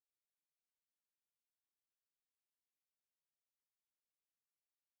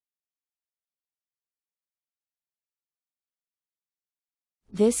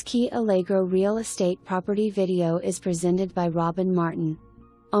This Key Allegro Real Estate property video is presented by Robin Martin.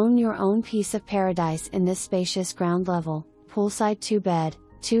 Own your own piece of paradise in this spacious ground level, poolside 2-bed,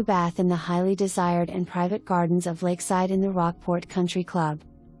 2-bath in the highly desired and private Gardens of Lakeside in the Rockport Country Club.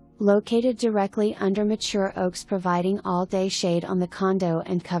 Located directly under mature oaks, providing all-day shade on the condo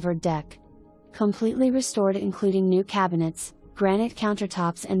and covered deck. Completely restored, including new cabinets, granite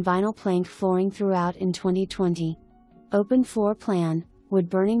countertops and vinyl plank flooring throughout in 2020. Open floor plan,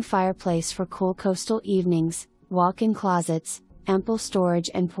 wood-burning fireplace for cool coastal evenings, walk-in closets, ample storage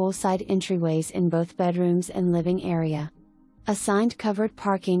and poolside entryways in both bedrooms and living area. Assigned covered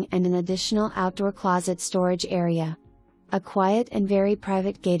parking and an additional outdoor closet storage area. A quiet and very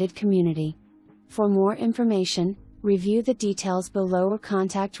private gated community. For more information, review the details below or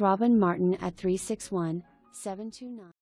contact Robin Martin at 361-729.